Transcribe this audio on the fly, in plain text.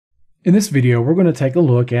In this video, we're going to take a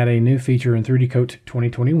look at a new feature in 3D Coat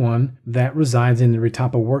 2021 that resides in the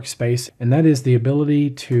Retopo Workspace, and that is the ability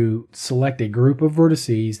to select a group of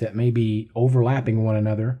vertices that may be overlapping one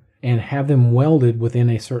another and have them welded within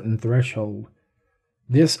a certain threshold.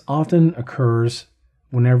 This often occurs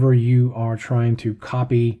whenever you are trying to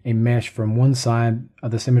copy a mesh from one side of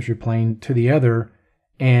the symmetry plane to the other,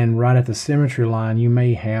 and right at the symmetry line you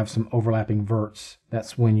may have some overlapping verts.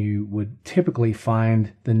 That's when you would typically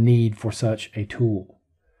find the need for such a tool.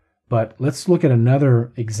 But let's look at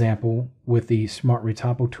another example with the Smart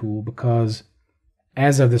Retopo tool, because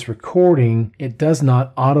as of this recording, it does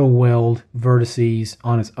not auto weld vertices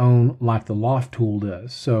on its own like the Loft tool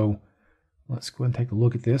does. So let's go ahead and take a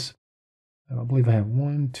look at this. I believe I have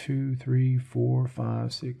 1, 2, 3, 4,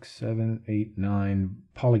 5, 6, 7, 8, 9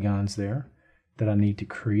 polygons there that I need to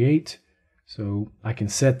create. So I can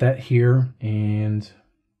set that here, and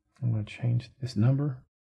I'm going to change this number.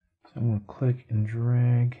 So I'm going to click and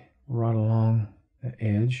drag right along the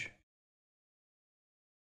edge.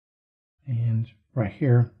 And right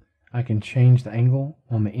here, I can change the angle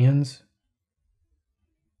on the ends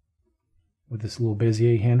with this little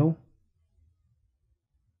Bezier handle.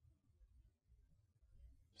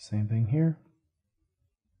 Same thing here.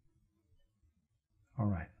 All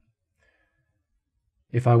right.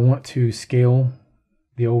 If I want to scale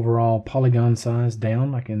the overall polygon size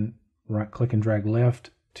down, I can right click and drag left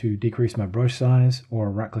to decrease my brush size,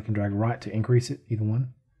 or right click and drag right to increase it, either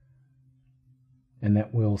one. And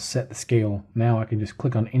that will set the scale. Now I can just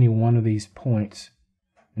click on any one of these points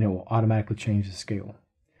and it will automatically change the scale.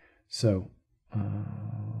 So,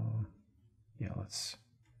 yeah, let's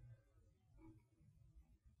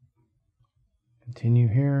continue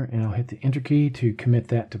here, and I'll hit the Enter key to commit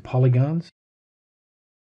that to polygons.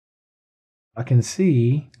 I can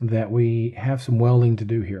see that we have some welding to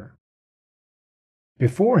do here.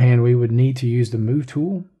 Beforehand, we would need to use the Move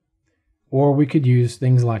tool, or we could use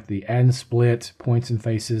things like the Add and Split, Points and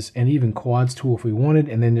Faces, and even Quads tool if we wanted,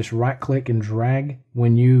 and then just right click and drag.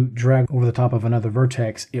 When you drag over the top of another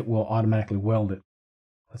vertex, it will automatically weld it.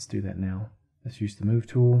 Let's do that now. Let's use the Move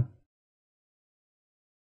tool.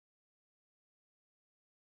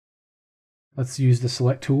 Let's use the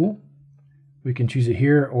Select tool. We can choose it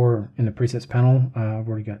here or in the presets panel. I've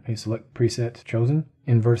already got a select preset chosen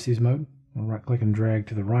in vertices mode. I'll right click and drag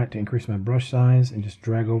to the right to increase my brush size and just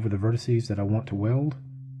drag over the vertices that I want to weld.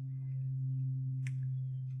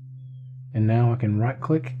 And now I can right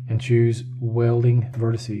click and choose Welding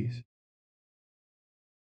Vertices.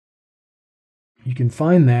 You can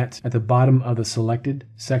find that at the bottom of the selected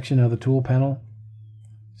section of the tool panel.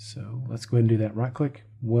 So let's go ahead and do that. Right click,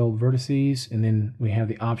 Weld Vertices, and then we have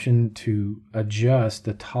the option to adjust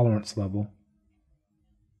the tolerance level.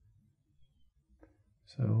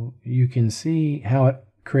 So you can see how it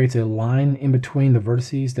creates a line in between the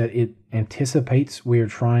vertices that it anticipates we are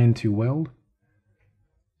trying to weld.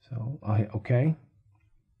 So I'll hit OK.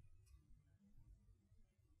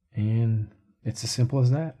 And it's as simple as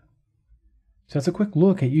that. So that's a quick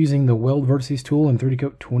look at using the Weld Vertices tool in 3D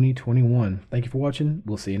Coat 2021. Thank you for watching.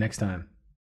 We'll see you next time.